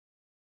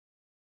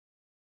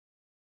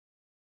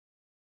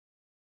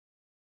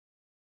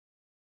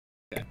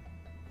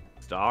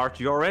Start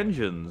your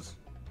engines.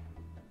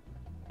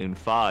 In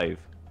 5,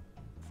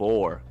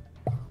 4,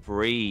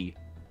 3,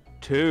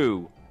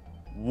 2,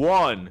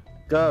 1.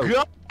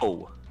 Go!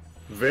 Go!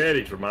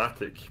 Very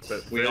dramatic.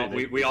 But We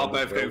are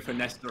both going for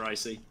Nestor, I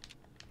see.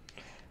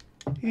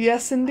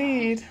 Yes,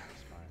 indeed.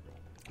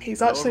 He's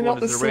Hello, actually not everyone,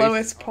 the it's a race.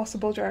 slowest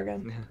possible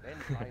dragon.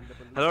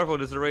 Hello everyone,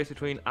 this is a race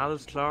between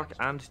Clarke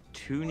and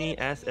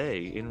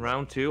TooneySA in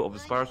round 2 of the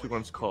Spyro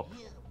Speedruns Cup.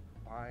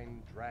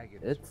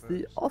 It's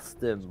the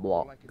Austin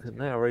block,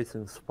 now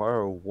racing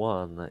Spyro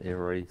 1, a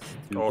race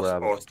to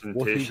grab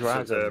 40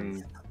 dragons.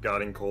 Ostentatious,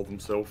 Garen called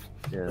himself.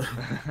 Yeah.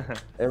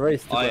 A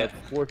race to grab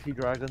 40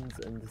 dragons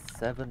and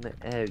 7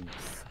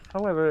 eggs.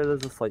 However,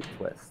 there's a slight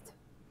twist.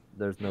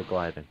 There's no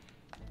gliding.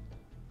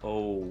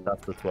 Oh.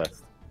 That's the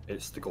twist.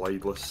 It's the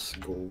glideless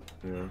goal.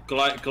 Yeah.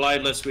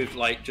 Glideless with,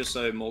 like, just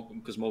so Morgan,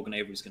 because Morgan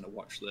Avery's going to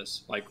watch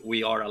this. Like,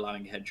 we are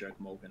allowing head jerk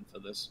Morgan for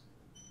this.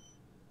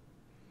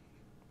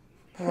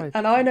 Right.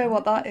 And I know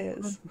what that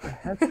is.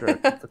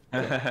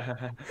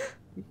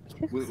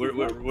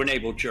 We're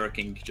enabled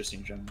jerking just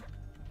in general.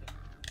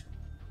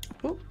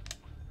 Ooh.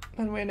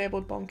 And we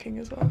enabled bonking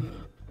as well.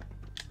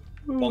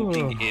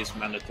 Bonking is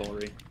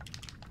mandatory.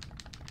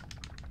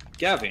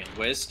 Gavin,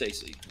 where's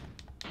Stacy?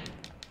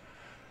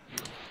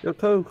 Your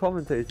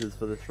co-commentators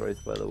for this race,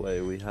 by the way,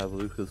 we have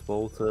Lucas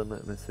Bolton,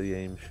 Mr.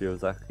 Game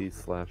Shiozaki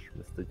 /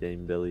 Mr.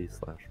 Game Billy /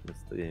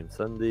 Mr. Game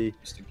Sunday.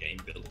 Mr. Game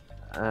Billy.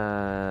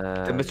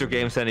 Mr.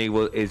 Game Sunday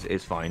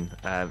is fine.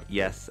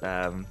 Yes,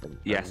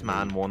 yes,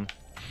 man won.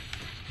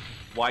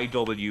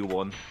 YW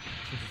won.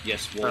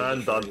 Yes,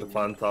 and Dante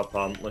Fanta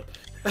apparently.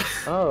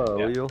 Oh,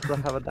 Yeah. we also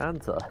have a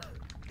dancer.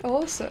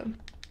 Awesome.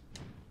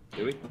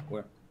 Do we?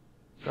 Where?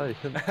 Oh, you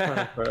couldn't find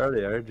it for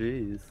earlier,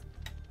 jeez.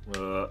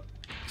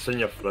 It's in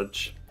your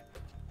fridge.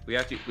 We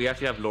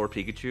actually have Lord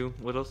Pikachu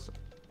with us.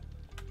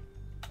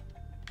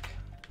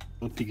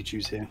 Lord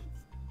Pikachu's here.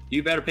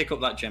 You better pick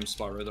up that gem,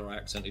 Spyro, that I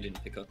accidentally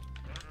didn't pick up.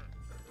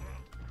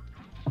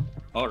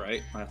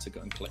 Alright, I have to go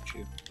and collect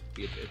you.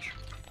 Be a bitch.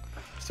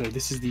 So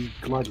this is the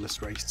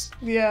glideless race.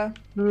 Yeah.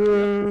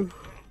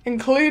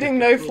 Including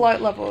no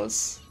flight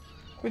levels.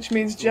 Which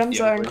means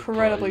gems are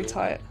incredibly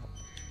tight.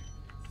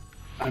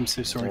 I'm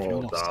so sorry for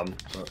your loss.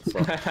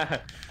 Damn.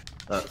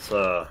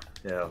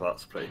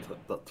 That's pretty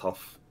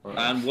tough.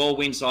 And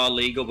whirlwinds are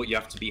legal, but you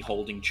have to be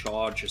holding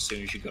charge as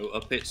soon as you go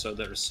up it, so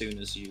that as soon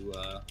as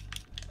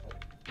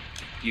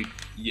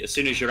as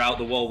soon as you're out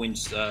the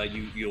whirlwinds,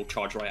 you'll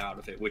charge right out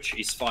of it, which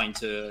is fine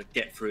to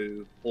get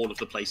through all of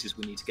the places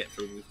we need to get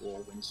through with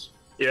whirlwinds.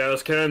 Yeah,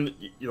 it's kind of,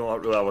 you don't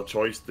really have a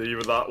choice, do you,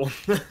 with that one?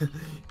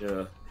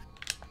 Yeah.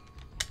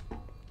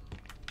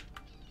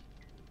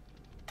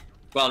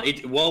 Well,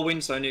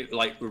 whirlwinds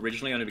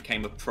originally only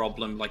became a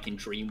problem like in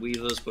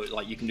Dreamweavers, but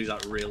like you can do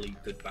that really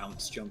good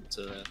bounce jump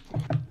to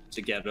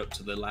get up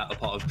to the latter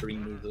part of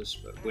Dreamweavers,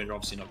 but we're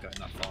obviously not going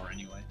that far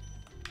anyway.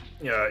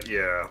 Yeah,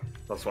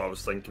 that's what I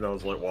was thinking. I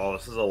was like, wow,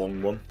 this is a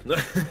long one.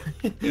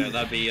 Yeah,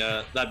 that'd be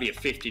a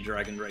 50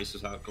 dragon race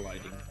without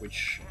gliding,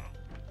 which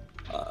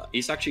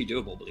is actually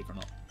doable, believe it or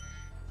not.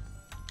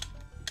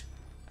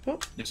 Oh.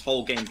 This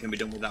whole game can be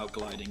done without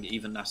gliding,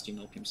 even Nasty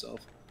Milk himself.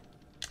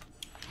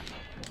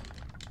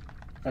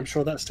 I'm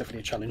sure that's definitely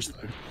a challenge,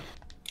 though.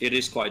 It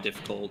is quite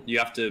difficult. You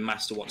have to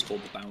master what's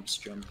called the bounce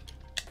jump.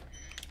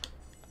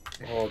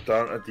 Oh,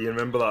 Dan, do you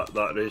remember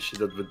that race you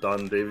did with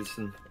Dan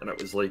Davidson? And it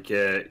was like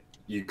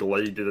you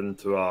glided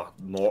into a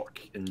knock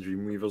in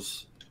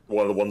Dreamweavers,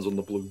 one of the ones on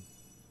the blue.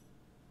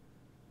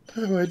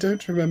 Oh, I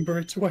don't remember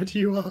it. Why do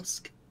you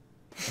ask?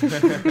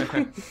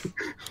 Wow.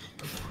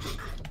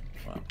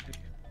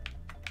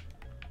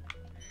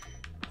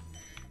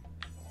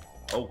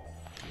 Oh,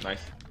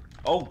 nice.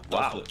 Oh,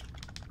 wow.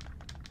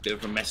 Bit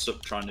of a mess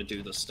up trying to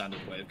do the standard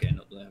way of getting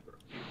up there,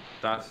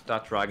 but...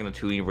 That dragon that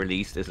Toonie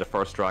released is the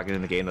first dragon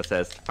in the game that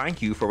says,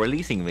 "Thank you for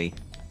releasing me."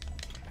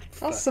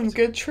 That's some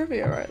good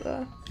trivia right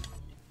there.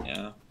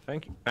 Yeah.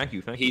 Thank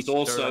you. He's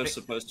also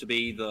supposed to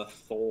be the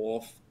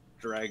 4th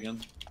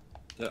dragon.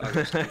 That I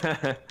was...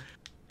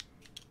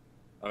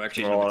 oh,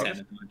 actually, number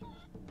 10.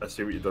 I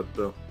see what you did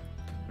though.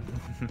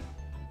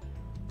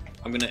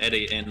 I'm gonna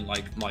edit in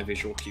like my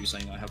visual cue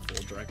saying I have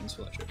 4 dragons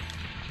for that trip.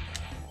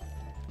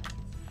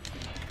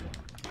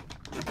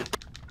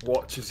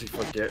 Watch as he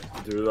forget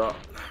to do that.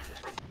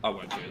 I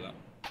won't do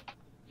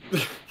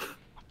that.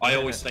 I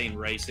always say in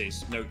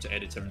races, note to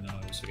editor, and then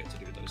I always forget to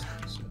do those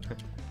things.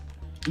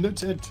 Note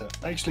to editor.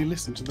 Actually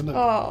listen to the note.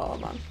 Oh,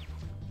 man.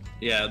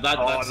 Yeah,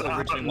 that's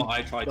originally what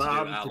I tried to do.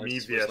 Alex, to me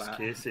vs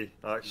Casey,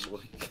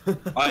 actually.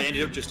 I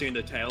ended up just doing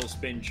the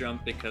tailspin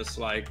jump because,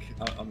 like,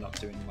 I'm not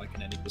doing like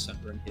an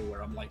 80% run here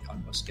where I'm like, I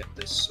must get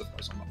this,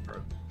 otherwise I'm not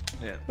pro.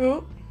 Yeah.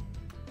 Ooh.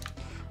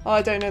 Oh,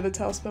 I don't know the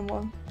tailspin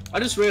one. I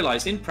just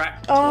realised in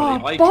practice,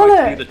 Oh, I bollocks.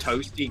 tried to do the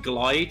toasty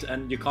glide,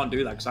 and you can't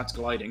do that because that's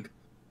gliding.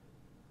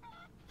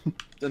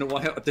 Don't know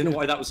why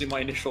that was in my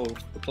initial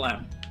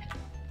plan.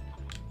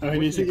 I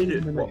mean,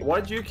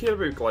 why do you care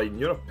about gliding?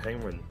 You're a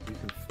penguin. You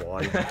can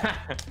fly.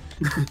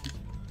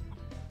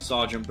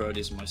 Sergeant Bird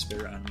is my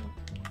spirit animal.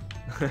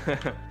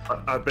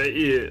 I bet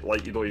you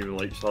don't even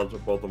like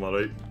Sergeant Bird, am I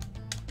right?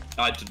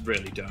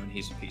 really don't.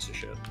 He's a piece of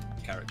shit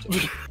character.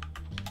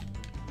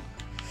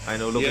 I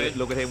know.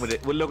 Look at him with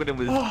it. Well, look at him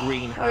with his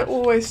green I hat.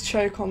 always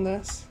choke on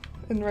this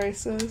in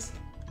races.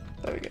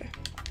 There we go.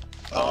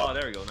 Oh,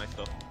 there we go. Nice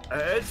stuff.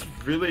 It's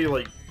really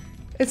like.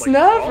 It's like,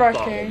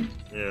 nerve-wracking.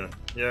 Yeah,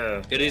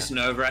 yeah. It is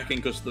nerve-wracking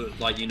because you're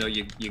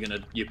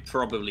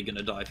probably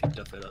gonna die if you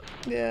duff it up.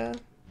 Yeah.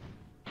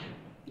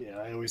 Yeah,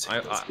 I always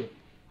hate this bit.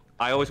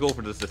 I always go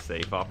for just the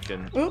safe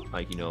option, Oop.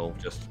 like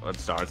just at the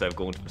start instead of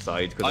going to the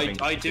side. Cause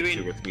I do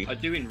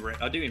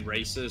in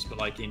races, but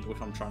like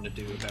if I'm trying to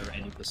do about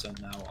any percent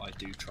now, I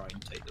do try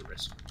and take the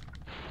risk.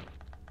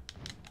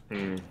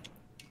 Yeah,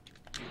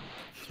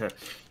 you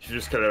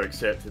just kind of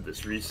accepted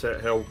this reset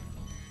hell.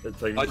 I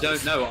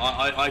don't know.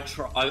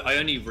 I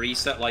only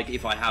reset like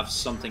if I have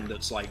something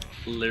that's like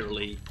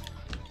literally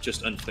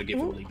just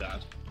unforgivably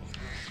bad.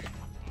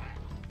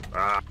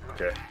 Ah,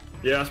 okay.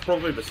 Yeah, that's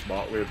probably the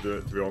smart way of doing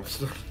it, to be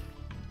honest.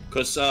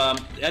 Because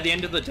at the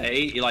end of the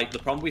day, like the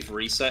problem with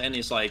resetting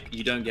is like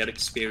you don't get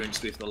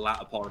experience with the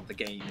latter part of the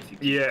game if you keep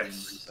doing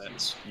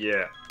resets.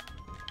 Yeah.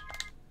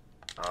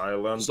 I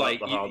learned that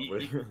the hard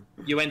way.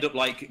 You end up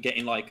like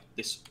getting like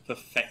this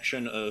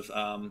perfection of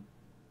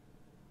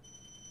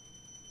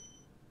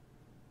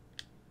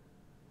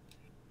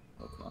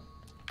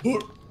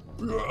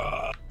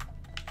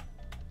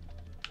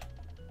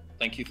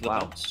Thank you for the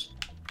bounce.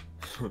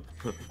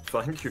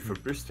 Thank you for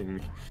boosting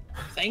me.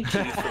 Thank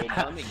you for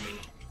bumming me.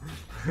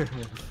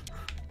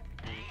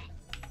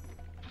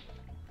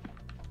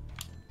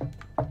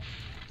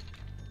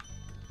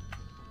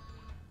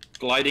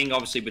 Gliding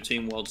obviously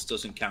between worlds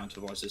doesn't count,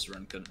 otherwise this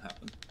run couldn't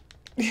happen.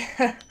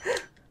 Yeah.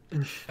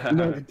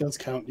 No, it does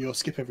count. You'll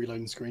skip every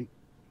loading screen.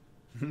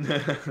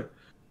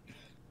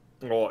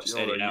 Oh, Just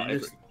edit out you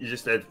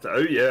just edit it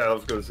out? Yeah, I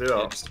was going to say that.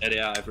 Yeah, just edit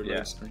out every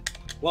loading screen.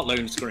 What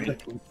loading screen?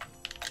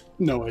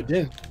 No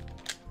idea.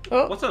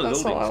 Oh, What's a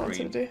that's loading what I wanted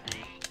screen? to do.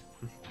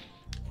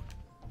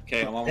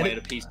 Okay, I'm on my way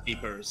to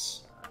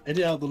Peacekeepers.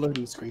 Edit out the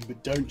loading screen,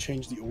 but don't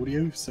change the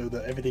audio so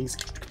that everything's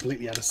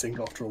completely out of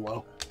sync after a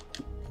while.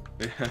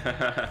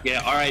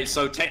 Yeah, alright,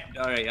 so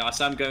alright,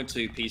 so I'm going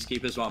to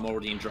Peacekeepers while I'm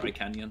already in Dry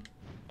Canyon.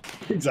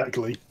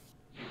 Exactly.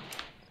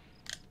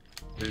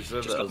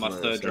 Just got my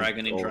third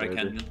dragon in Dry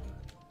Canyon.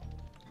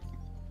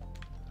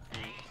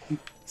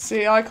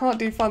 See, I can't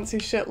do fancy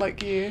shit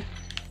like you,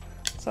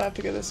 so I have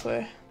to go this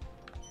way.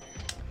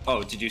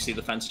 Oh, did you see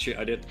the fancy shit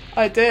I did?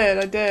 I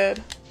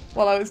did,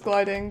 while I was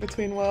gliding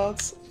between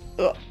worlds.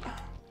 Ugh.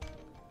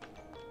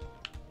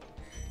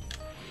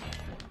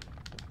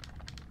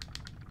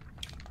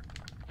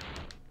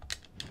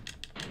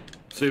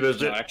 See,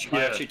 there's I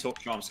actually taught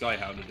Charm Sky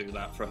how to do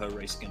that for her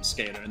race against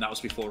Skater, and that was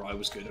before I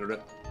was good at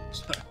it.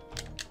 So.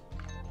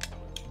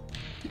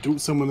 You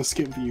taught someone a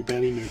skip that you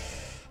barely knew.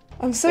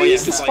 I'm so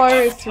used to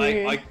Spyro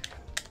 3.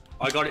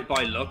 I got it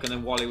by luck, and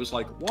then Wally was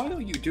like, "Why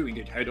are you doing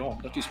it head on?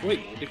 That is way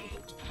more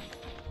difficult."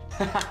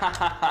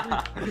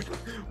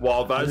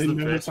 Wow, that's the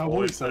know best how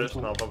voice voice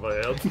person I've ever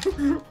heard.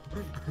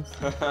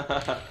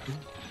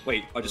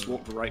 Wait, I just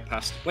walked right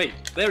past. Wait,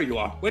 there you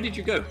are. Where did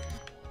you go?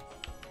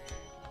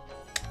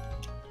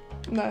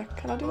 No,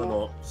 can I do that?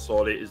 No,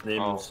 sorry, his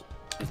name's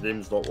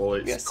not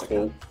Wally. It's Yes, I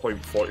Cole,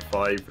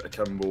 .45,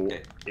 Akimbo,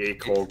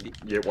 ACOG,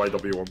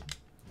 YW1.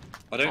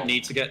 I don't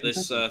need to get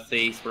this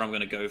thief, but I'm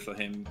going to go for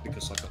him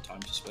because I've got time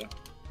to spare.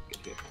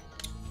 Get here.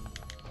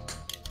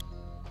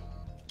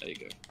 There you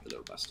go, you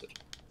little bastard.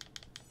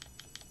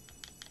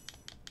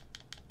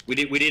 We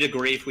did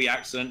agree if we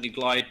accidentally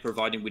glide,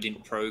 providing we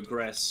didn't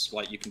progress,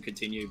 like you can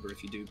continue, but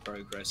if you do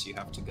progress, you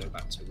have to go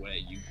back to where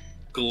you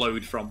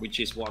glowed from, which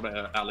is what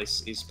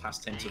Alice is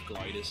past tense of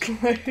glide is.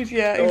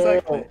 Yeah,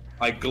 exactly.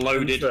 I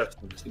glowed.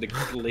 The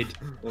glid,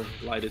 or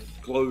glided,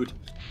 glowed.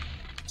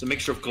 It's a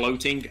mixture of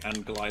gloating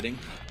and gliding.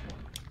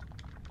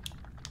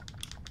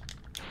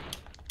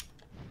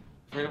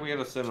 I mean, we had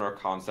a similar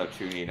concept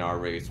tuning in our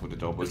race with the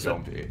double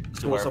jump.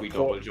 So what's where we a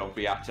double jump,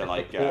 we had to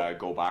like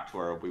go back to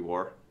where we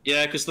were.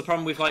 Yeah, because the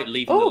problem with like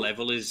leaving the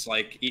level is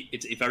like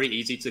it's very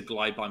easy to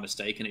glide by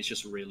mistake, and it's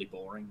just really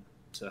boring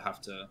to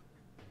have to.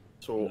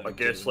 So I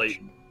guess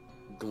like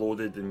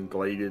gloated and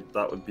glided,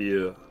 that would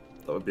be a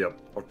or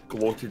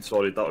gloated.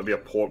 Sorry, that would be a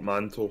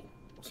portmanteau or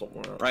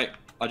something like that. Right.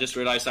 I just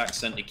realised I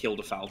accidentally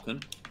killed a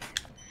falcon.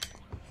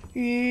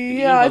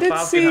 Yeah, I did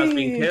Falcon see has been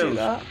you do killed.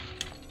 that.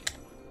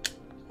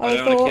 I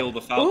don't want to thought- kill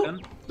the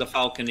falcon. The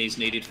falcon is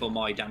needed for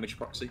my damage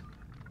proxy.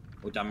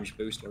 Or damage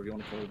boost, whatever you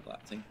want to call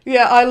that thing.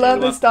 Yeah, I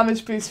learned this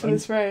damage boost for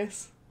this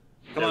race.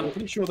 Come on. I'm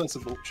pretty sure that's a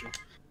vulture.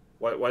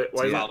 Why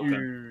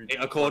Falcon.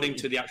 According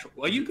to the actual...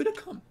 Are you gonna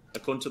come?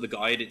 According to the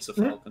guide, it's a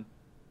falcon.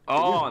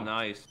 Oh,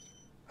 nice.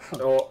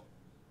 Oh.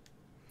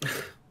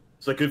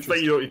 It's a good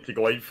thing you don't need to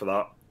glide for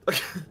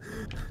that.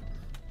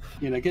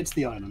 You know, get to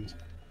the island.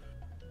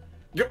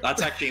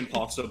 That's actually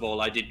impossible.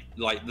 I did,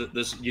 like,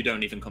 this. You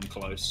don't even come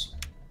close.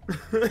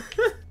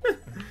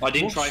 I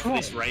didn't try for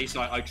this race.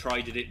 I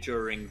tried it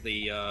during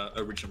the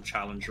original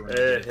challenge.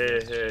 Hey,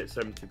 it's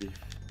MTB.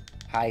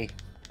 Hi.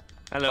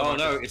 Hello. Oh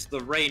no, it's the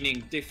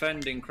reigning,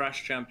 defending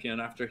Crash champion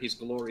after his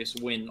glorious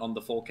win on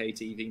the 4K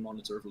TV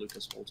monitor of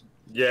Lucas Bolton.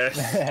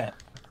 Yes.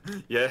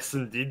 Yes,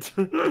 indeed.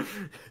 That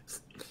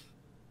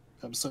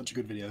was such a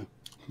good video.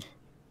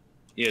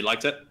 You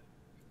liked it?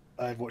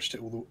 I've watched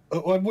it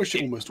I've watched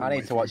it almost all I the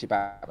way need to watch it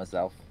back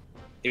myself.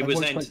 It I've was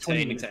watched, like,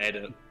 20 entertaining to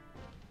edit.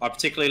 I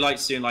particularly like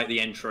seeing like the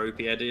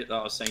entropy edit that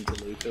I was saying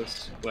to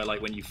Lucas, where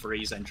like when you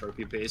freeze,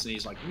 entropy appears, and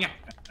he's like, yeah.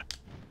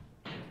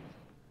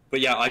 But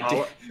yeah, I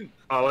did.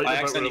 I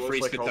accidentally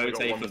freeze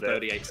Katote for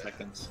 38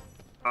 seconds.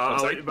 I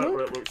like the bit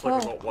where it looks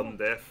like I got 1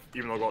 death,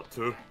 even though I got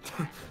 2.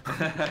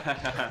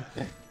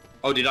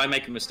 Oh, did I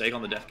make a mistake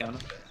on the death counter?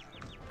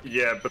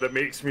 Yeah, but it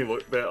makes me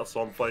look better,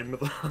 so I'm fine with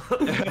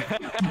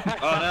that.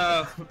 Oh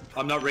no,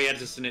 I'm not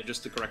re-editing it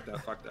just to correct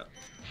that. Fuck that.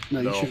 No,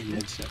 you No. shouldn't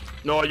edit it.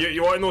 No,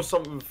 you want to know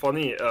something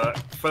funny?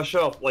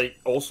 Fisher like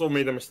also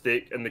made a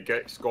mistake in the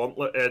Gex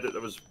Gauntlet edit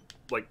that was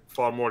like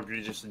far more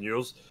egregious than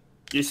yours.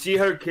 You see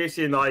how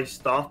Casey and I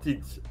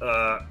started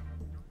a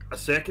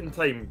second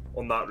time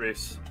on that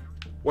race?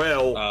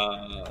 Well,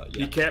 Yeah,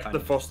 he kept kind the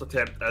of. first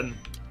attempt in.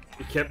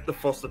 He kept the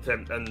first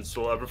attempt in,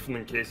 so everything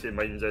in Casey and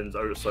mine's ends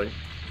out of sync.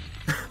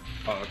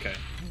 Oh, okay.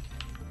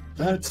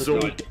 That's So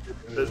okay.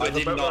 there's I a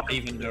did bit not where-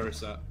 even notice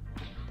that.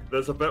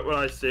 There's a bit where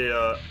I say,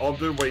 I'll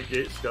do white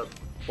gate skip,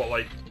 but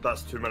like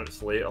that's 2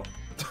 minutes later.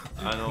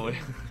 I know.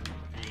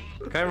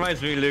 Kind of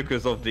reminds me,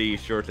 Lucas, of the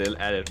short little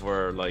edit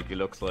where like it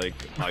looks like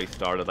I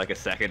started like a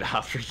second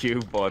after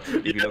you, but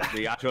if you look at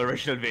the actual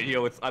original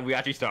video, it's we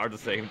actually started at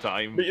the same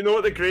time. But you know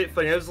what the great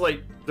thing is?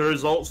 Like the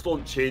results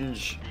don't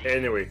change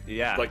anyway.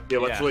 Yeah. Like they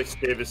yeah. literally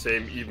stay the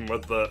same even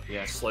with the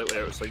Yeah. slightly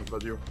out of sync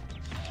video.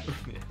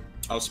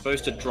 I was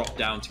supposed to drop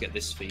down to get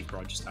this feed, but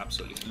I just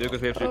absolutely forgot.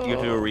 Lucas, you have to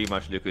do a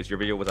rematch, Lucas. Your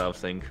video was out of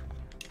sync.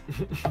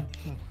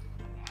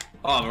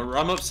 Oh,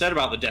 I'm upset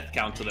about the death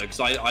counter though, because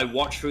I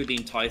watched through the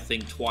entire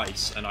thing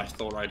twice and I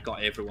thought I'd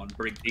got everyone.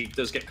 But it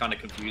does get kind of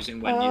confusing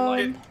when you're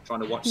like trying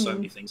to watch so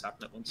many things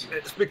happen at once.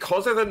 It's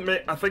because I didn't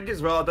make. I think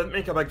as well. I didn't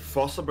make a big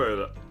fuss about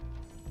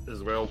it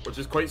as well, which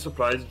is quite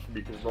surprising for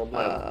me because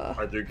normally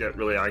I do get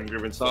really angry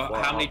when So stuff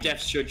like how many that.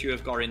 deaths should you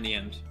have got in the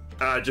end?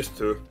 Just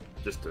 2.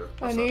 Just 2.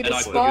 I That's need it. And a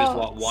I put you as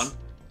what, spot. 1?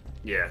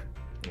 Yeah.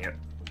 Yeah.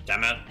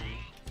 Damn it.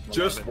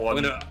 Just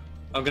one.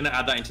 I'm gonna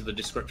add that into the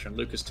description.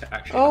 Lucas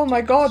actually. Oh had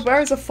my two god, deaths. where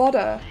is a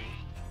fodder?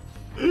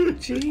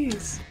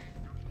 Jeez.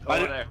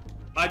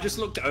 I just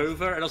looked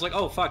over and I was like,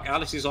 oh fuck,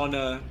 Alice is on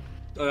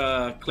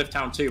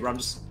Clifftown 2, but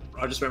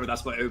I just remember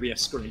that's my OBS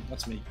screen.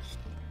 That's me.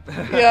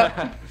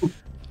 Yeah.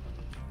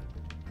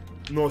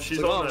 No, she's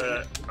So, on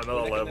oh,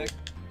 another level.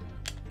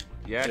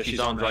 Yeah, Yeah, she's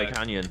on Dry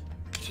Canyon.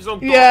 She's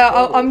on. Yeah,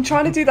 top I'm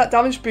trying to do that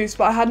damage boost,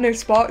 but I had no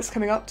sparks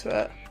coming up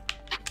to it.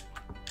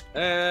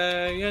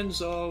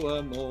 Enzo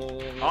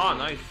amor. Oh,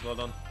 nice. Well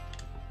done.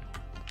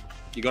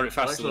 You got it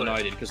faster than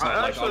I did because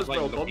I was like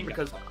well looking done at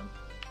because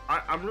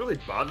that. I'm really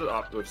bad at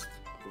that boost,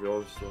 to be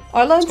honest. So.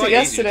 I learned quite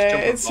it easy, just jump yesterday. on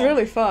It's bomb.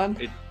 really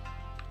fun.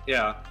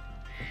 Yeah.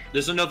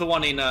 There's another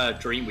one in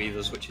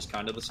Dreamweavers which is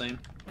kind of the same.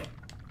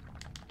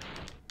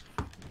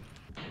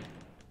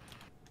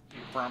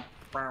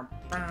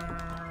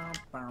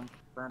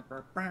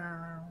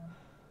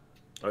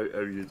 How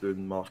are you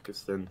doing,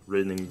 Marcus? Then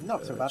reigning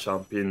Not so bad.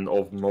 champion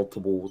of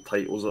multiple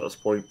titles at this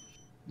point.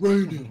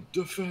 Reigning,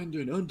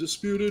 defending,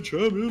 undisputed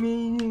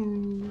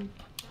champion.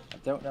 I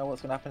don't know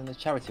what's going to happen in the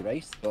charity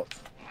race, but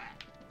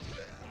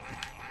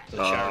The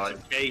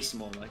charity case,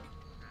 more like.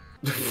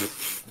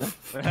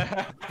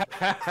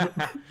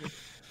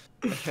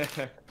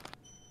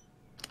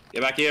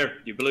 Get back here,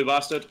 you blue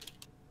bastard.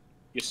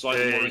 You're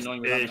slightly more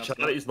annoying than that.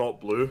 Charity's not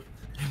blue.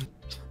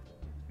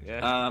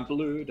 Yeah.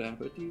 Blue.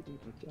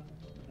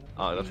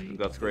 Oh,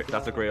 that's great.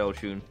 That's a great old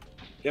tune.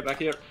 Get back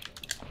here.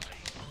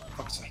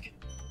 Fuck's sake.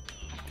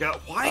 Yeah,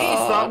 why is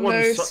Oh, that one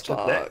no such a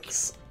dick?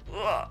 sparks.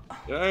 Ugh.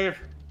 There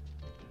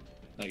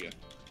you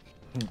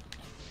go.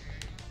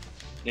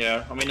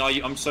 Yeah, I mean,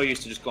 I'm so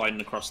used to just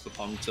gliding across the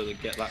pond to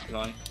get that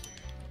guy.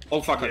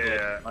 Oh fuck,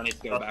 Yeah, I need to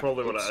go that's back.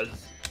 probably what Oops. it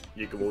is.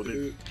 You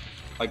gloated.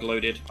 I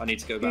gloated. I need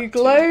to go back. You to-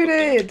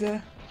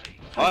 gloated!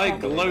 I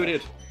can't believe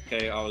gloated.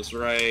 Okay, I was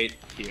right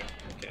here.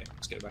 Okay,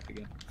 let's go back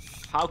again.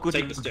 How could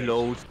Take you the stairs.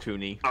 gloat,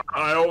 Tooney?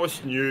 I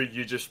always knew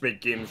you just make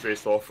games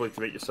race awfully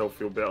to make yourself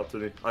feel better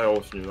today. I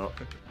always knew that.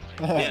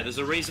 Yeah, there's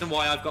a reason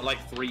why I've got like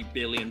 3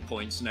 billion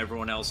points and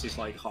everyone else is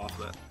like half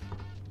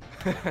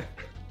that.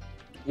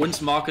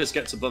 Once Marcus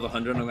gets above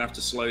 100, I'm gonna have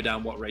to slow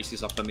down what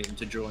races I permit him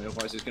to join,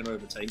 otherwise he's gonna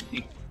overtake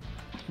me.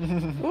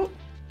 Ooh.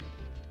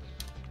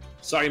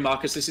 Sorry,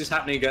 Marcus, this is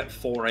happening at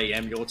 4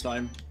 AM your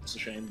time. It's a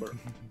shame, but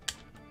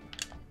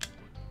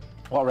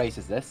what race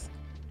is this?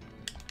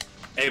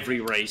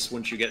 every race,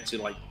 once you get to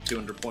like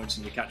 200 points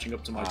and you're catching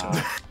up to my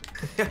time.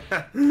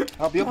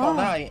 I'll be up all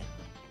Ah. night.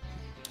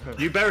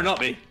 You better not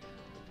be.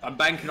 I'm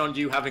banking on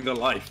you having a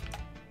life.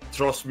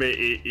 Trust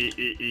me,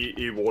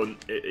 he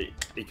won't.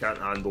 He can't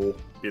handle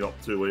being up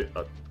too late.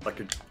 I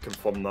could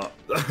confirm that.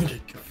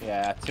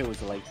 Yeah, 2 is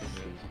the latest.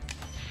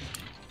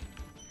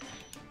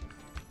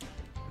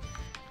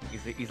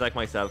 He's like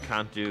myself.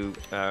 Can't do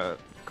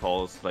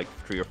calls like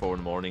 3 or 4 in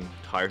the morning.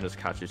 Tiredness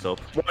catches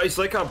up. Well, it's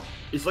like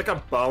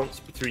a balance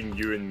between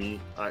you and me,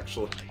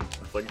 actually. I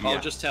think. I'll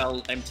just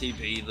tell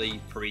MTV the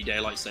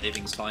pre-daylight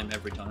savings time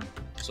every time.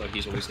 so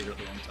he's always here at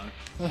the wrong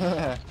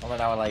time. I'm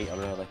an hour later,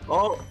 really.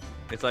 Oh,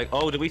 it's like,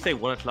 oh, did we say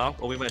 1 o'clock?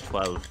 Oh, we meant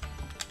 12.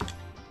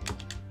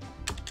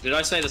 Did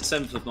I say the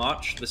 7th of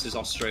March? This is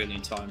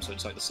Australian time, so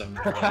it's like the 7th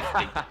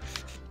of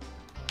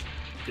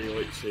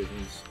Daylight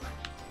savings.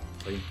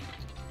 Fine.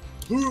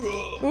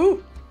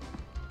 Ooh.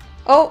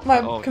 Oh, my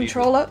Oh,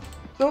 controller.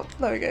 Oh,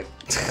 there we go.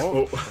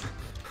 Oh.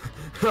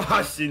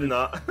 I seen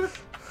that.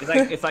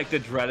 It's like the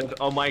dreaded,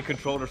 oh, my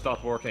controller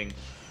stopped working.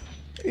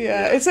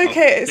 Yeah, it's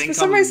okay. It's, think for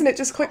some I'm- reason it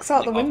just clicks out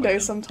the think I'll window put them.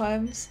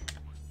 sometimes.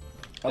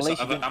 At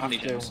least you didn't How many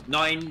have to days?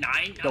 9.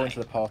 go into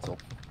the portal.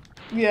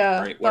 Yeah,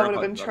 Right, that where would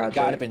have am I- been That would have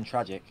tragic. been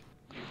tragic.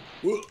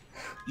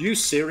 You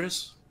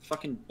serious?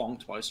 Fucking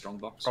bonked by a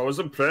strongbox. I was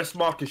impressed,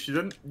 Marcus.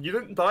 You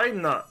didn't die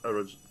in that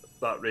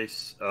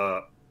race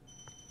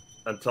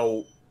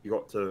until you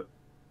got to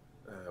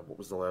what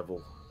was the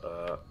level?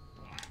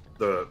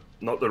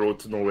 Not the road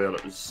to nowhere.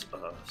 It was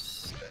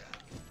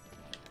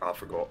I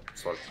forgot.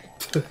 Sorry.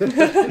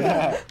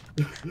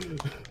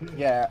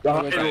 Yeah, it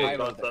was the Anyway, high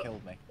road that- that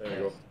killed me. There you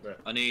go. Yeah.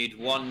 I need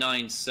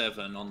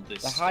 197 on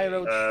this. The high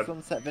road, Um,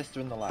 Sunset Vista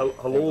in the lab.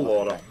 Hello,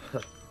 Laura.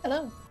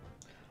 Hello.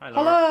 Hi,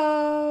 Laura.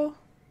 Hello.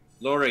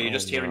 Laura, you're Oh,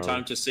 just here in no.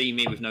 time to see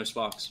me with no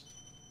sparks.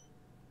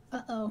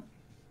 Uh-oh.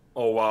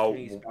 Oh wow,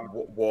 He's back.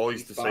 Wally's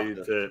He's decided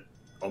back. to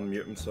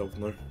unmute himself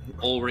now.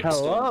 Ulrich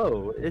Stone.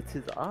 Hello, it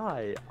is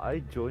I. I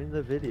joined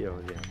the video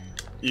again.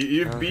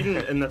 You've been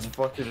in this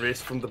fucking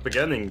race from the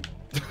beginning.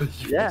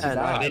 Yeah, and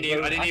I didn't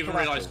even After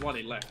realise that- why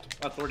he left.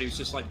 I thought he was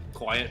just like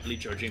quietly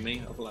judging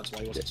me. I thought that's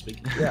why he wasn't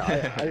speaking.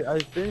 yeah.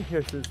 I've been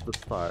here since the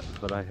start,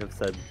 but I have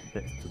said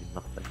next to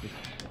nothing.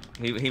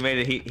 He made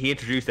it. He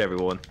introduced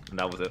everyone, and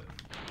that was it.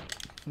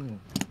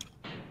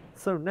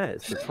 So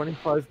next, a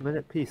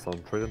 25-minute piece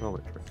on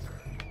trigonometry.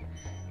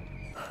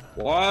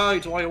 Why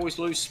do I always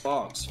lose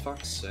sparks?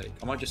 Fuck's sake.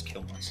 I might just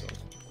kill myself.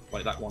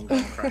 Like that one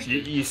guy crashed.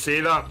 You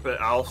say that, but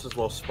Alice has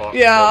lost sparks.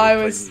 Yeah,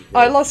 every I time you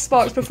I go. lost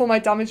sparks before my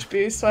damage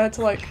boost, so I had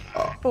to like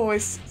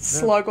always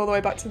slug all the way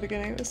back to the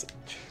beginning. It was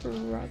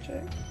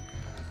tragic.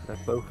 They're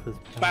both as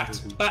bad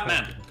as each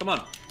Batman, other. come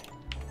on.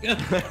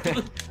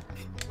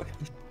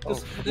 Oh,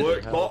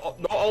 Look, hell.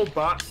 not all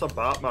bats are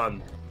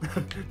Batman.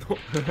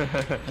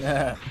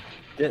 Yeah.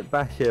 Get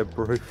back here,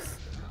 Bruce.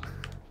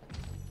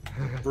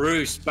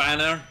 Bruce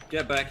Banner,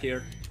 get back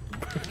here.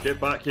 Get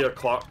back here,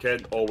 Clark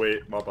Kent. Oh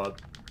wait, my bad.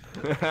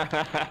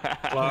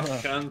 Clark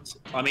Kent.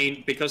 I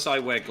mean, because I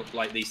wear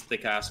like these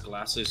thick-ass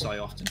glasses, I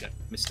often get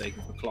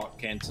mistaken for Clark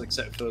Kent,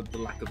 except for the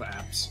lack of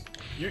abs.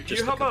 You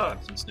Just have look at a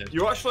abs instead.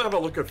 you actually have a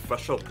look of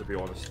Fisher, to be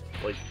honest.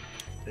 Like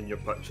in your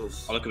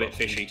pictures. I look a bit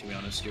fishy, to be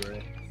honest. You're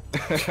right.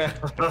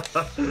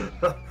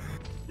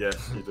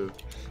 Yes, you do.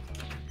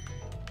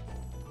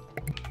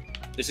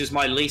 This is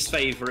my least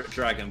favourite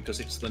dragon because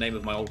it's the name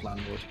of my old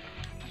landlord,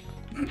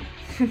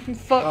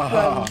 Fuck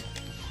Ah.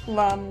 them,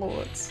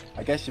 landlords.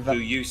 I guess you've who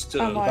had used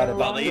to Am I better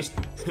wrong? They used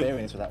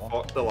experience with that one.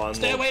 Fuck the landlord.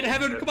 Stairway to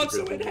heaven. Come on,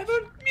 Stairway to heaven.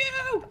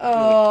 Meow.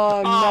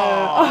 Oh no,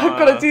 Aw. I've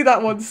got to do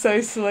that one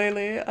so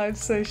slowly. I'm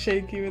so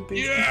shaky with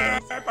these Yeah.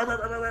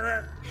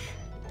 controls.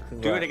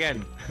 Do it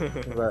again.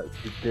 Congrats,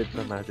 you did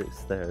the magic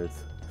stairs.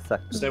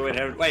 Second. Stairway to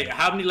heaven. Wait,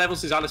 how many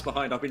levels is Alice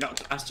behind? I've been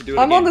asked to do it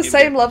I'm again. on the Give me-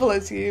 same level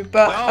as you,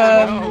 but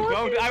No,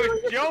 no, I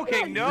was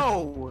joking.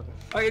 No.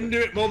 I can do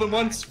it more than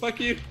once.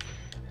 Fuck you.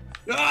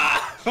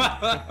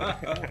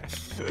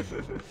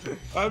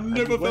 I've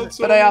never felt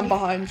so. but I am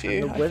behind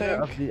you. The I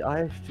winner think. of the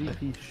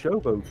ISGP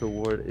Showboat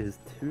Award is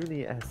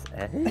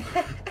TooneySA.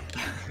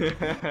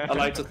 I'd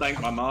like to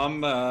thank my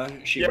mom.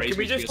 She Yeah, raised can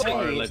we me to be a just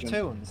Spyro It's legend.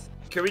 tunes.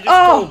 Can we just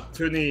Oh!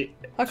 call Tooney?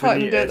 I can't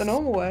even do it the Tooney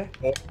normal way.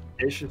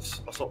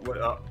 Patience or something like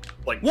that?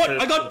 Like What? to-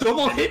 I got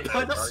double hit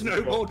by the Dragon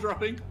snowball Ball.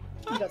 dropping.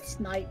 You got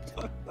sniped.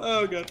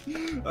 Oh god.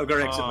 I've got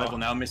exit Aw. level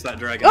now. I missed that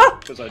dragon. Ah!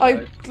 'cause I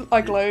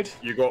died. glowed.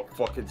 You got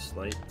fucking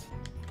sniped.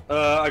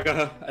 I got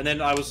her, and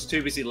then I was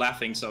too busy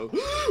laughing, so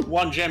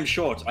one gem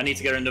short. I need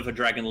to get another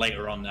dragon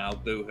later on now.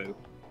 Boo hoo.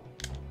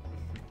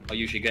 I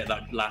usually get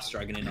that last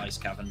dragon in Ice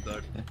Cavern,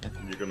 but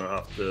You're gonna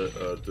have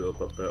to do a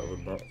bit better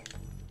than that.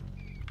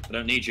 I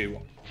don't need you.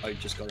 I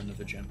just got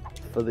another gem.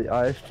 For the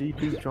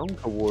ISGP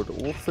Junk Award,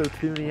 also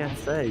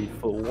TooneySA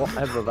for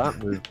whatever that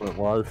movement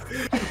was.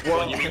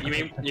 Well,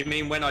 you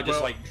mean when I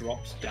just like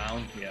dropped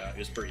down? Yeah, it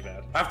was pretty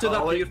bad. After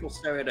that like- beautiful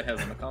stairway to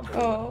heaven, I can't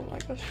believe Oh my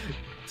gosh.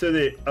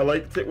 Today, I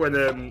liked it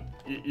when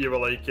you were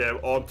like,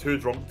 oh, I'm too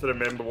drunk to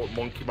remember what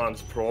Monkey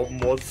Man's problem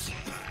was.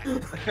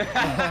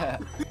 it.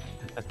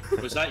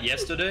 Was that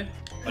yesterday?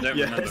 I don't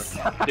Yes.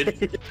 remember. Did,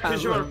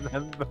 Because you were,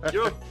 remember.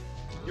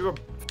 you were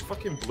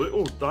fucking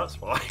brutal, that's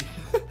why.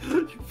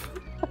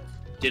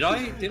 did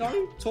I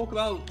talk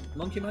about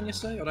Monkey Man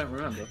yesterday? I don't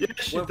remember.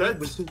 Yes, you Well, did.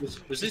 Was You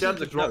this had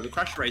the, to drop- no, the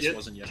crash race Yeah.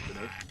 wasn't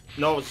yesterday.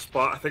 No, it was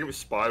I think it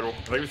was Spyro. I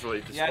think it was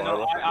related to Yeah, Spyro.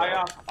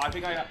 no, I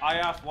think I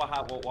asked what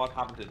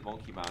happened to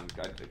Monkey Man,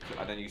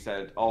 and then you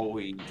said, oh,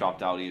 he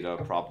dropped out. He had a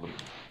problem.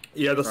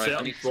 He had a Right,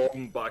 certain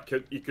problem, but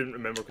he couldn't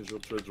remember because you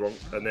were too drunk.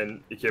 And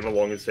then he came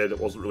along and said it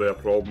wasn't really a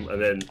problem.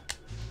 And then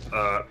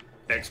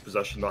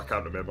exposition, I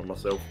can't remember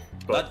myself.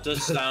 But That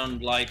does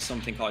sound like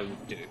something I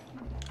would do.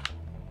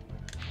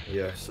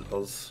 yes, it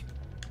does.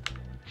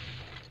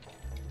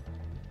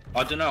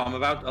 I don't know. I'm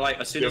about like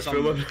as soon You're as I'm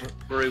full of-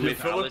 through you're with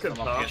full of Alice, I'm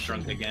about to get compassion.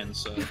 drunk again.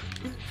 So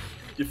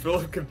You're full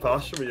of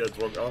compassion when you're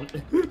drunk, aren't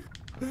you?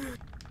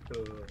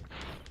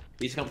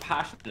 He's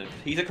compassionate.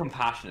 He's a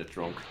compassionate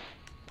drunk.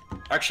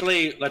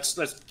 actually, let's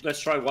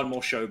try one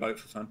more showboat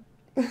for fun.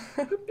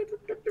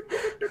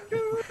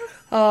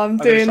 Oh, I'm I'm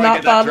gonna doing try and that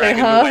get that badly, dragon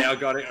the way huh? I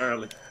got it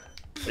early.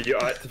 Are you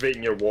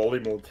activating your Wally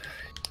mode?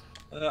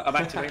 I'm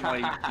activating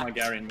my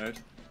Garian mode.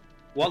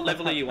 What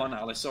level are you on,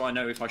 Alice? So I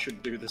know if I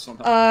should do this or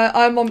not.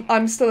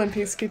 I'm still in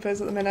Peacekeepers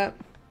at the minute.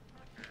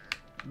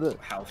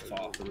 How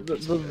far through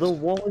The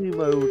Wally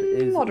mode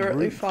is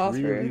Moderately routes far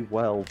really through.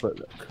 well, but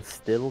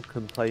still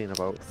complain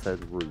about said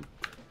route.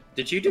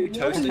 Did you do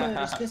toasting?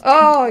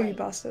 Oh, you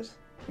bastard.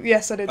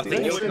 Yes, I did I do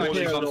think this. you would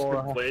actually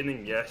got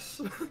complaining,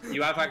 yes.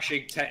 You have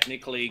actually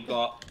technically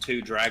got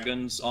 2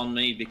 dragons on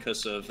me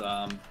because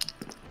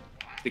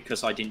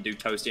I didn't do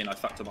toasty and I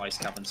fucked up Ice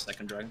Cabin's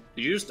second dragon.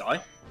 Did you just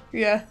die?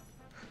 Yeah.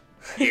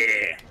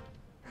 Yeah.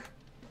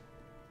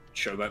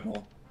 Showboat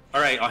more.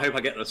 Alright, I hope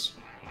I get this.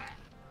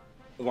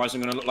 Otherwise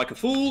I'm gonna look like a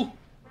fool.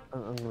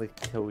 I'm gonna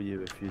kill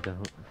you if you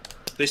don't.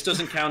 This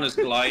doesn't count as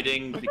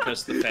gliding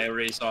because the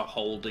fairies are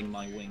holding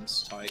my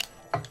wings tight.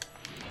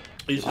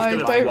 I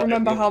don't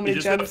remember how many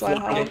gems I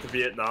have. have. To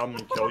Vietnam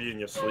and kill you in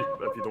your sleep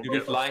if you don't You'll be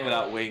get flying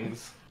without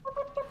wings.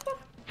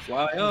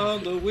 Fly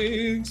on the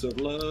wings of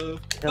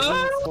love.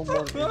 Killing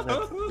someone in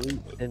their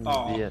sleep in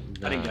Oh,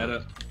 Vietnam. I didn't get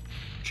it.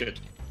 Shit.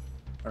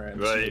 Alright, I'm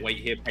just Right. gonna wait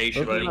here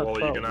patiently. Right, well,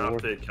 you're gonna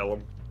have to kill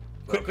him.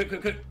 Quick, quick,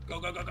 quick, quick. Go,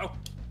 go, go, go.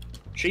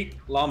 Sheep,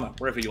 llama,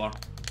 wherever you are.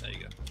 There you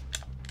go.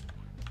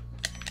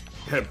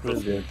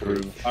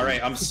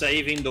 Alright, I'm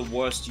saving the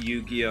worst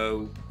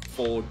Yu-Gi-Oh!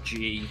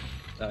 4G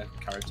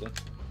character.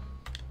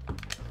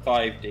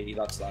 5D,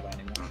 that's that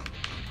anyway.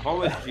 What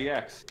was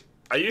GX?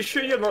 Are you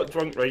sure you're not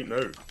drunk right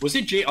now? Was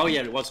it G? Oh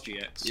yeah, it was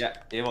GX. Yeah,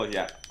 it was,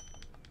 yeah.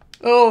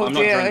 Oh I'm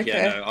not dear, drunk okay.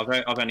 yet,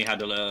 no. I've only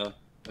had a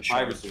shot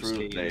I of was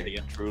whiskey Trude's here.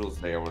 Trude's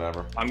Day or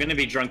whatever. I'm gonna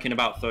be drunk in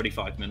about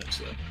 35 minutes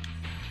though.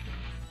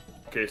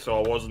 Okay,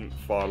 so I wasn't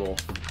far off.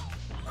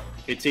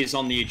 It is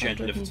on the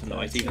agenda for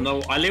tonight, even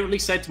though I literally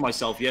said to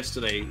myself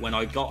yesterday when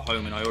I got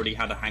home and I already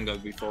had a hangover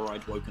before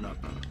I'd woken up,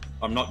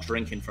 I'm not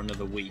drinking for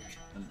another week.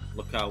 And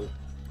look how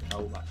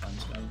that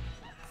time's going.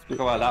 Look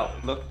how well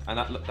that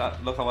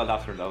look how well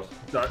that turned out.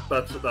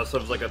 That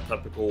sounds like a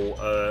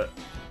typical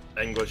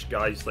English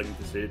guy's thing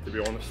to say, to be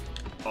honest.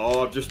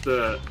 Oh,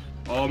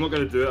 I'm not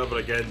gonna do it ever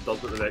again.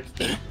 Does it the next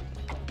day.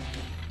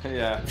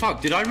 Yeah.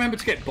 Fuck, did I remember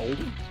to get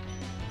bolder?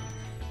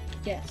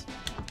 Yes.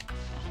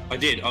 I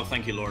did. Oh,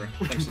 thank you, Laura.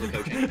 Thanks for the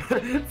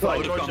coaching. So I I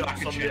would have got gone you back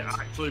and somebody checked.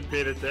 actually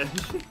paid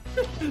attention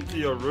to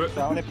your route.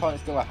 So how many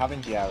points do I have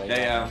in GRE?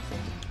 Yeah.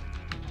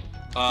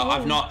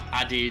 I've not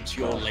added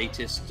your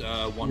latest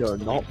one You're to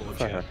the not leaderboard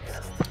fair.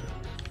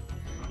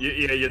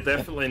 Yeah, you're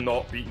definitely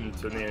not beating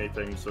Tooney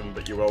anytime soon,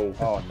 but you will.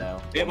 Oh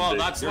no. Yeah, well, One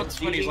day. that's what's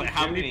funny. Is like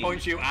how many Tooney.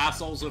 points you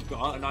assholes have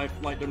got, and I've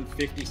like done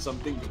 50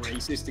 something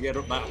races to get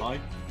up that high.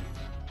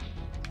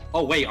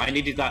 Oh wait, I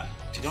needed that.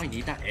 Did I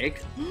need that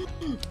egg?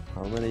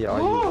 How many are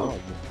you on?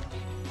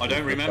 I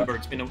don't remember.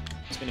 It's been a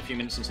few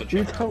minutes since I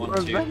You checked. don't 1,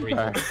 2, 3.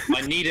 remember?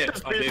 I need it.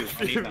 I do.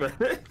 I need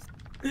that.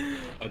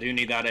 I do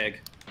need that egg.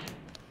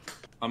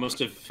 I must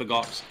have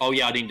forgot. Oh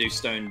yeah, I didn't do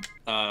Stone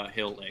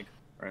Hill egg.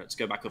 Alright, let's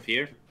go back up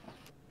here.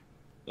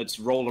 Let's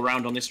roll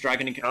around on this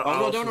dragon.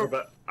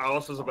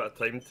 Alice has a bit of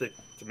time to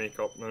make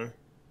up now.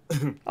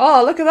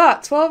 Oh, look at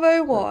that,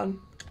 12:01.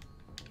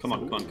 Come on,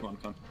 come on, come on,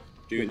 come on.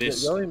 Do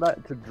this. Going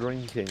back to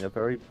drinking, a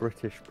very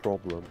British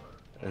problem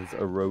has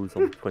arose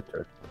on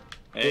Twitter.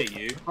 Hey,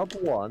 you. Pub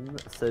 1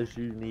 says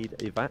you need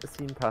a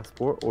vaccine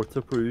passport or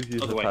to prove you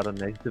Other have way. had a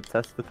negative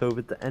test for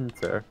COVID to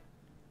enter.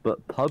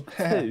 But Pub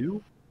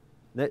 2,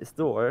 next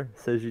door,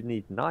 says you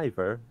need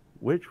neither.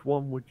 Which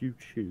one would you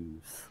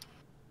choose?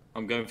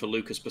 I'm going for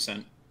Lucas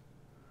percent.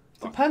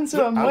 Depends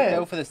who I'm I'll go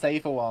with. for the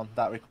safer one.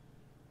 That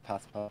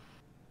passport.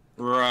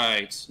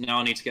 Right. Now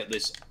I need to get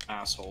this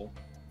asshole.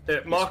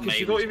 Marcus,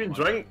 you don't even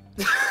drink.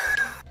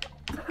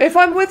 If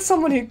I'm with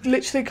someone who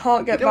literally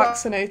can't get You know what?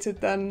 vaccinated,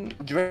 then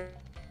Drink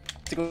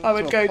I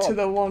would go to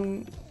the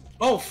one.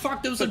 Oh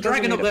fuck, there was a That doesn't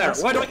dragon up need a there.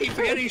 Why do I passport. keep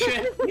forgetting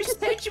shit? You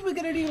said you were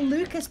gonna do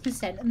Lucas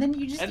percent, and then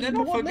you just And then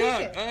I ignored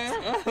forgot.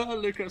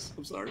 Lucas. Lucas,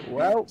 I'm sorry.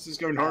 Well, This is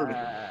going hard.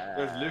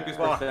 There's Lucas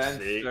fuck's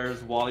percent. sake.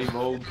 There's Wally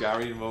mode,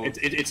 Gary mode.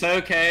 It's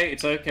okay.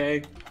 It's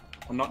okay.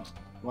 I'm not.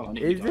 Well, I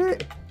need is to.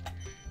 it?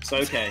 It's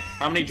okay.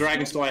 How many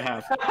dragons do I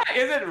have?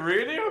 Is it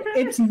really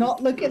okay? It's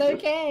not looking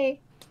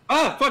okay.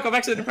 Ah, fuck! I've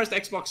accidentally pressed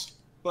Xbox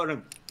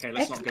button. Okay,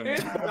 let's not go.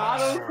 It's there.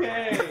 not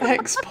okay.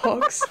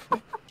 Xbox.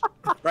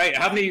 Right,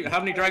 how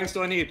many dragons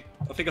do I need?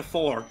 I think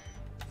 4.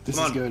 This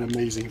Come is on. going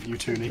amazing for you,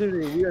 Tooney.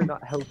 Tooney, we are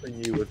not helping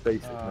you with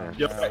basic math.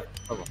 Yeah,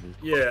 Come on.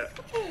 yeah.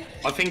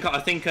 I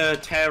think a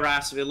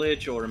Terrace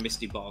Village or a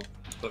Misty Bog,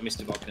 but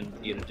Misty Bog can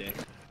eat a dick.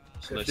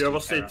 So If let's you do ever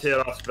say Terrace.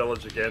 Terrace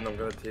Village again, I'm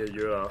gonna tear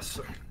your ass.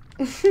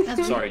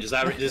 That's Sorry, does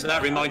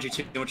that remind you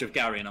too much of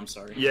Gary? And I'm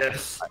sorry.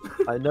 Yes.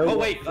 I know Oh, what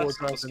wait, 4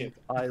 that's not a dragons skip.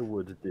 I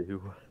would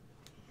do.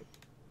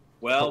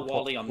 Well, What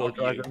Wally, I'm 4 not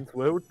you. dragons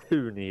will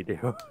Tooney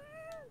do?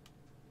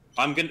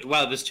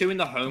 Well, there's 2 in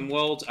the home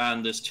world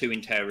and there's 2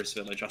 in Terrorist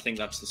Village. I think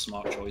that's the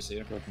smart choice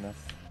here. Goodness.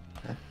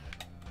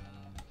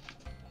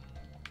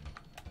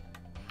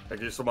 I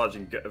can just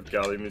imagine if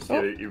Gary was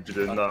here, he'd be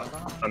doing that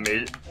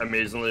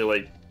amazingly,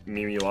 like,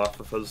 mimi laugh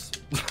of his.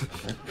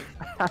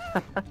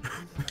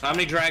 How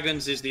many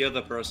dragons is the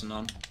other person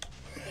on?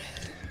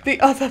 The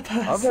other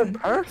person. Other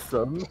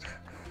person?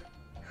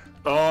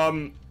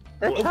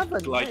 They have a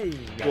name.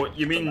 What,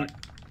 you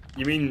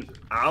mean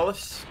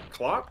Alice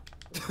Clarke?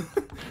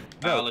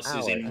 Alice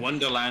is in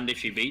Wonderland if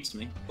she beats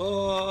me.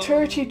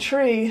 Churchy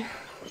Tree.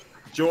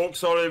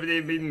 Jokes already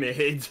been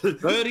made.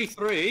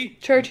 33?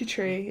 Churchy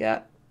Tree,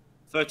 yeah.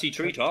 30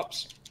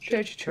 treetops.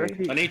 Churchy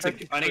Tree. I need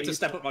to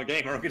step up my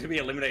game or I'm going to be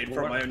eliminated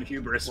from my own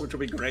hubris, which will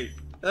be great.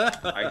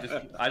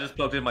 I just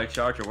plugged in my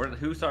charger.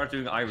 Who started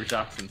doing Irish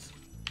accents?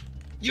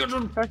 You're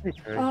done.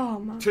 Oh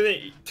man.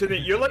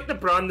 Tooney, you're like the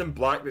Brandon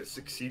Black that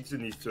succeeds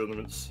in these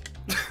tournaments.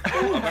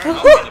 Come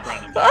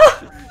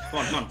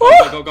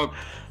on, go.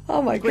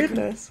 Oh my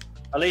goodness.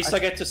 At least I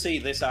get to see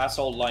this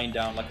asshole lying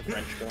down like a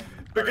French girl.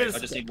 Because I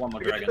just need one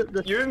more dragon.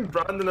 You and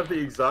Brandon have the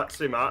exact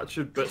same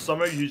attitude, but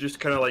somehow you just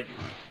kind of like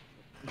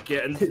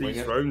get into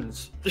these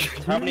rounds.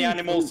 How many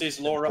animals is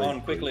Laura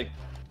on? Quickly.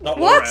 Not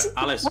What? Laura,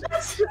 Alice.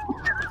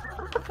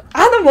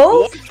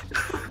 Animals?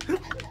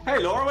 Hey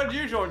Laura, when did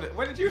you join?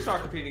 When did you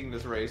start competing in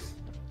this race?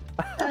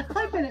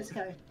 5 minutes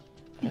ago.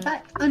 In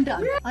fact, I'm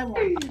done. I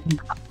won.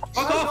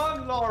 Well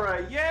done,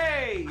 Laura!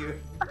 Yay!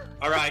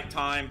 Alright,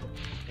 time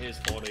is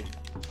 40.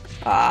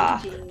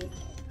 Ah.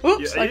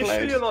 Oops, Are I you sure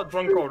glowed. you're not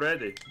drunk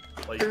already?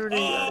 Like,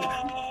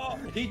 Oh,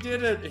 he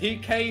did it. He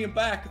came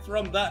back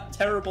from that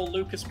terrible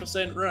Lucas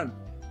 % run.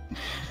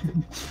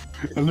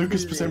 The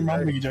Lucas %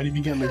 run, you don't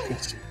even get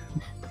Lucas.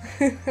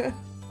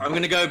 I'm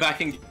gonna go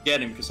back and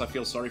get him because I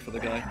feel sorry for the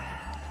guy.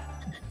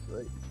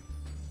 Right.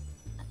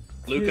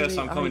 Lucas,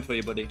 I'm Really, coming for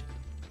you, buddy.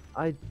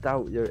 I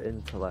doubt your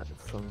intellect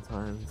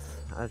sometimes.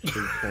 I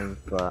should change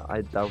that.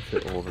 I doubt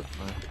it all the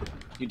time.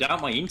 You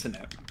doubt my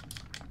internet?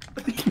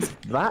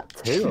 That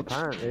too,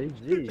 apparently.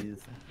 Jeez.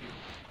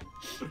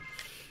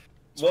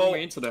 What's wrong with my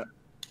internet?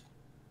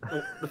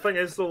 well, the thing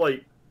is though,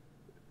 like,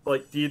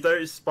 do you doubt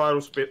his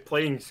Spyro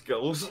playing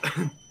skills?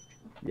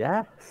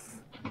 Yes.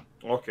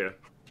 Okay,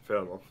 fair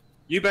enough.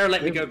 You better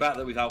let me go back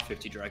there without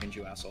 50 dragons,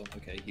 you asshole.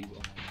 Okay, he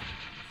will.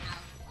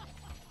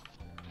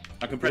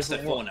 I can press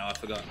F4 now, I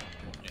forgot.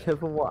 Yeah.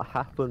 Given what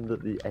happened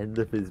at the end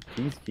of his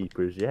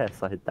Peacekeepers,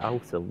 yes, I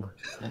doubt him.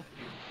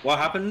 What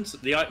happened?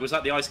 Was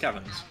that the Ice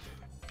Caverns?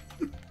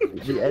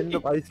 The end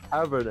of Ice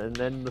Cavern, and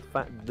then the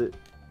fact that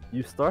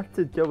you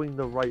started going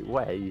the right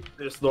way.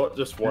 It's not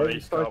just one Then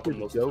Ice started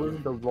Cavern.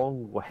 going the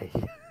wrong way.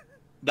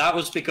 That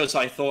was because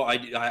I thought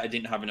I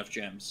didn't have enough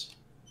gems.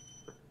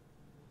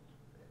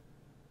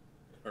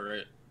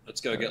 Alright,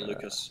 let's go get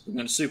Lucas. I'm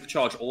going to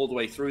supercharge all the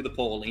way through the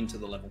portal into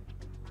the level.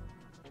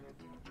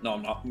 No,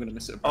 I'm not. I'm going to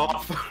miss it.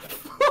 Oh,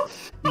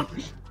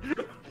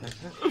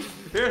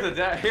 Here's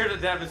a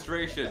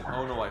demonstration.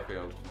 Oh no, I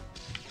failed.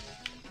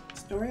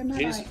 Story of my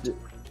Jeez. life.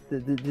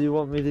 Do you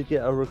want me to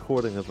get a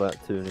recording of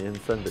that, Tooney, and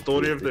send it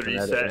story to you of so the you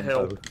can edit reset in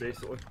hell, post?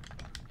 basically.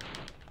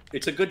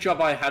 It's a good job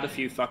I had a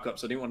few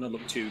fuck-ups. I didn't want to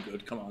look too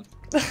good. Come on.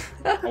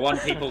 I want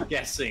people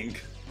guessing,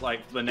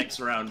 like, the next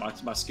round,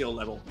 my skill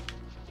level.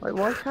 Like,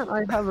 why can't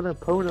I have an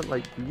opponent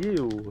like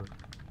you?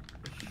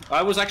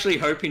 I was actually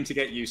hoping to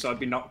get you, so I'd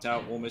be knocked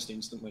out almost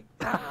instantly.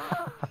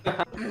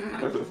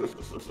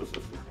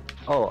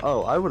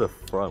 Oh, I would have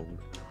thrown.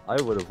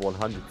 I would have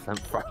 100%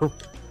 thrown.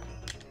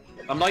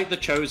 I'm like the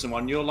chosen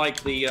one. You're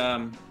like the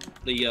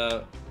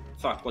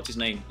fuck, what's his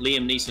name?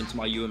 Liam Neeson to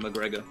my Ewan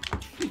McGregor.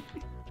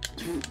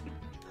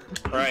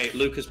 Alright,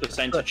 Lucas %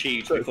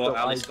 achieved before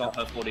Alice got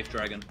her 40th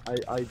dragon.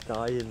 I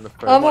die in the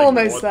first. I'm my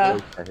almost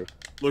God. there. Okay.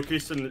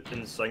 Lucas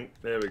in sync.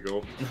 There we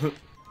go.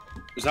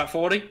 Was that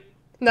 40?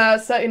 No,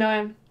 it's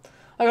 39.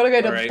 I gotta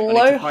go to Alright, I need to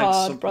find Blowhard,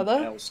 something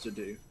brother. else to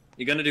do.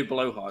 You're gonna do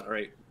Blowhard,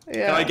 alright.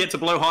 Yeah. Can I get to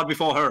Blowhard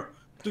before her?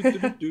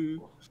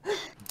 Do.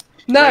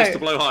 No. Race to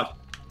Blowhard.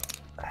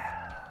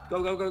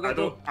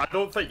 Go. I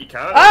don't think you can.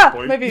 At Ah, this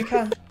point. maybe you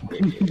can.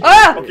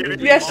 Ah, Okay,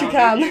 yes you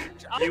can.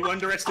 You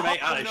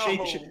underestimate Alice.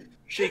 no.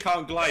 She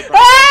can't glide. Bro.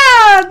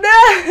 Ah,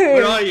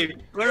 Where no. are you?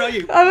 Where are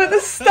you? I'm at the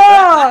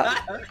start.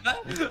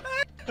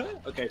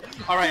 Okay.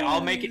 All right. I'll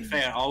make it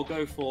fair. I'll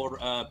go for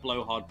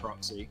Blowhard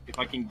proxy. If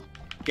I can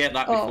get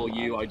that Oh, before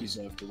you, I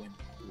deserve to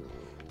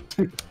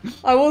win.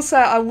 I will say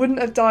I wouldn't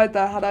have died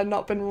there had I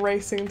not been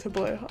racing to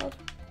Blowhard.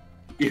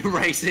 You're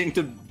racing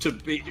to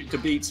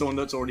beat someone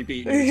that's already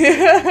beaten you.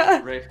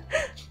 Yeah. Ray,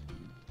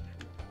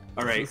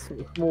 All right.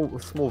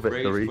 Small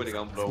victory. putting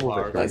on Small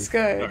Blowhard. victory. Let's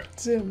go. Alright.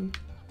 Zoom.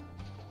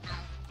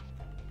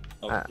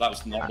 Oh, that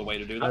was not the way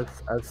to do that.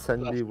 As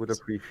Sandy would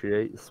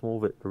appreciate,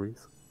 small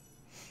victories.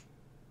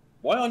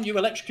 Why aren't you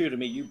electrocuting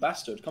me, you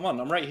bastard? Come on,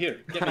 I'm right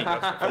here. Get me. I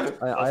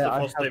the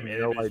have first time no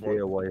anybody's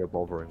idea why you're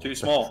bothering. Too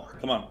small.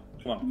 Come on.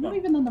 I'm not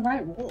even on the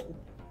right wall.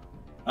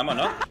 Am I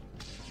not?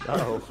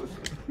 Oh,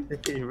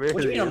 you really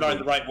What do you mean I'm not in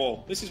the isn't. right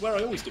wall? This is where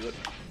I always do it.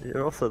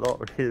 You're also not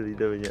really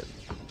doing it.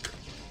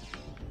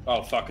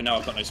 Oh fuck, and now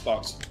I've got no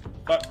sparks.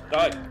 Fuck,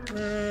 die.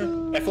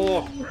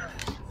 F4.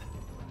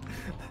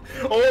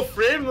 Oh,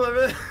 frame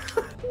limit!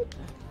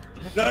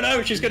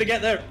 No, she's gonna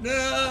get there.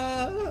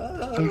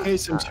 No. Okay,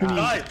 so Toonie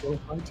Die.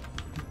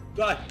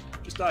 Die.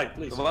 Just die,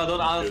 please. Well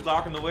done, Alice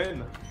Clarke in the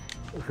win.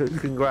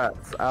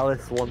 Congrats,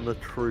 Alice won the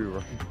true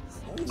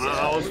race.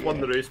 Alice won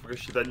the race because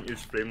she didn't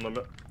use frame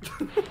limit.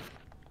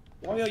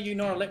 Why are you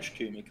not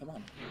electrocuting me? Come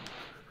on.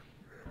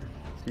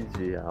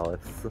 GG,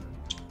 Alice.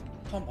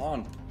 Come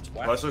on.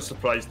 I'm actually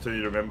surprised too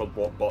you remembered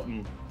what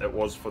button it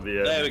was for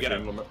the There we go.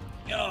 frame limit.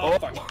 Oh,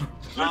 fuck.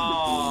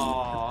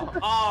 Oh,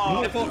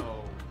 oh, no.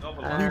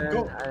 You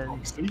got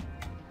proxy.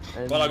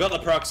 Well, I got the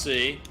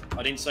proxy.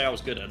 I didn't say I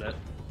was good at it.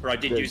 Or I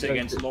did use it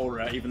against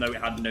Laura, even though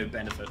it had no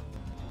benefit.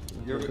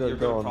 You're Go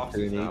good on,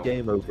 proxies Toonie. now.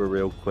 Game over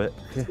real quick.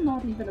 It's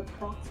not even a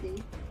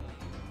proxy.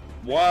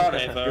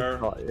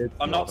 Whatever. It's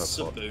I'm not a bot.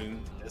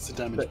 Saboon. It's a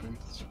damage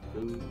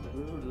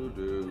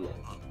boon.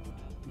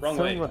 Wrong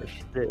So way. much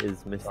shit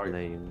is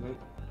misnamed.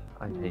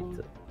 I hate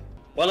it.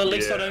 Well, at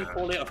least I Yeah. don't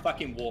call it a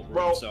fucking warp room,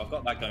 Well- so I've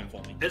got that going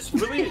for me. It's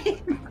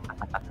really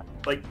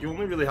like you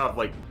only really have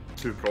like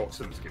 2 procs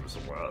in this game or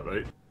something like that,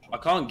 right? I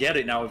can't get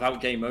it now without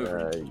game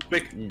over.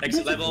 Quick, you-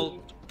 exit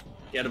level,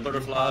 get a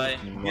butterfly,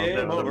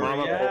 The over,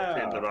 Mama yeah.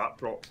 proxy and the Rat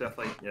proxy, I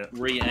think, yeah.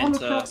 Mama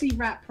re-enter. proxy,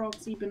 rat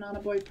proxy, banana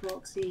boy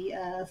proxy,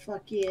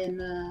 fucking,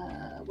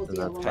 what's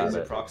the other one? That's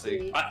Laser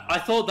proxy. I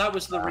thought that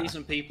was the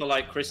reason people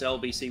like Chris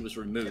LBC was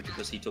removed,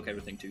 because he took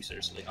everything too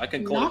seriously. I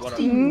can call it what I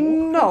Nasty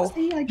want. No.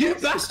 proxy, I You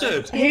guess.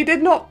 bastard! He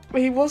did not.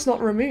 He was not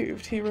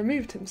removed. He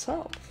removed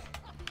himself.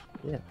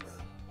 Yes.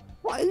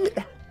 What?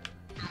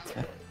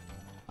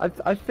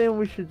 I feel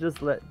we should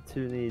just let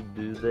Toonie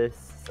do this.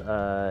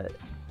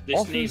 This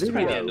Off the needs to be the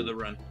video. end of the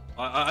run.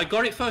 I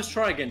got it first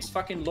try against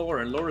fucking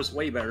Laura, and Laura's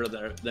way better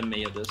there than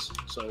me at this,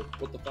 so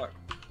what the fuck?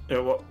 Yeah,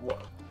 what?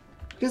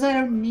 Because I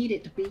don't need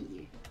it to beat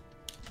you.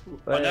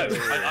 I know,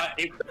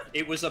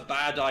 it was a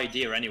bad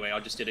idea anyway, I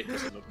just did it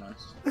because it looked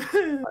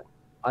nice.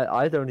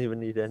 I don't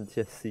even need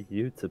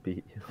NTSCU to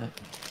beat you.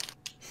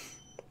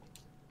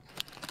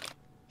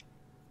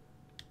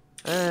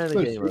 And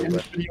the game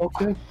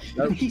over.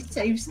 Okay. You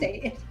save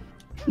stated.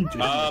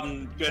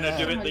 I'm gonna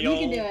do it the You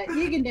can old... do it.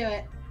 You can do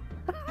it.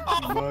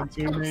 Come on,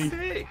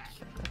 Toonie.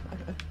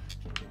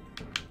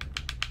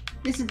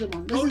 This is the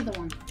one. This is the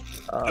one.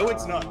 No,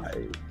 it's not.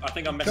 I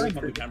think I'm messing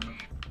up the camera.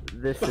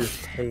 This is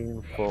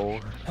painful.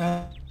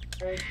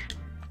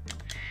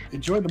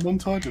 Enjoy the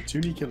montage of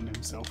Toonie killing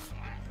himself.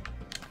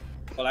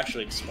 Well,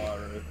 actually, it's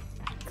Spyro.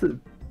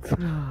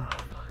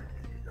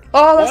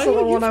 Oh, that's Why not the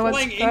are you one I went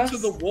flying to into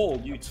first. the wall,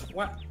 you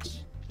twat?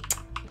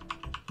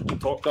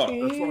 Talk. God.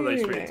 That's not a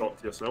nice way to talk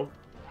to yourself.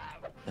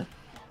 I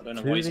don't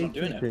know why he's Toonie not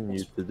doing it.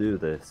 continued to do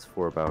this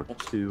for about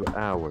 2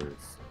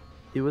 hours.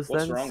 He was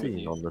What's then wrong with seen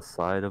you? on the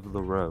side of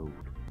the road,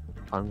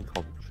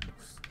 unconscious.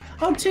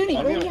 Oh, Toonie,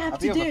 all you have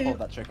to Have you ever do, pulled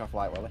that trick off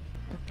Light Willy?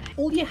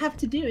 all you have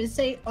to do is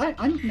say,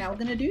 I'm now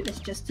gonna do this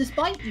just to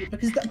spite you,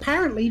 because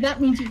apparently that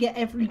means you get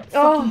every fucking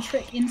Oh,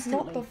 trick Not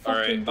instantly. the fucking.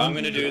 Alright, I'm button.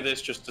 gonna do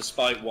this just to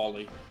spite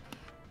Wally.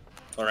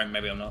 Alright,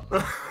 maybe I'm not.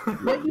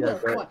 What you Yeah, will,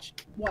 but-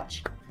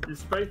 watch. You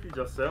spited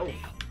yourself.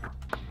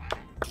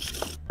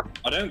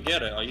 I don't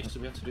get it, I used to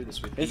be able to do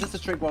this with Is this a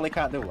trick Wally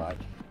can't do, like?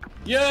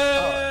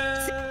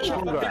 Yeah!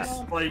 Congrats.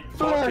 It's like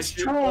First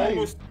try.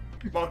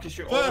 Marcus,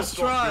 you First almost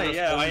got try, through this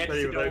yeah, I one time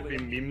without accidentally-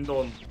 being memed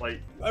on.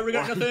 Like, I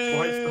regret why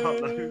nothing.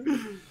 start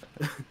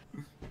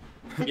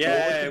now?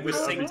 Yeah, it was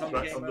Every synced on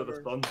trick game under the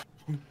over. sun.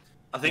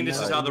 I think this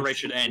is how the race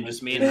should end,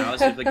 just me and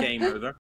Alice with the game over.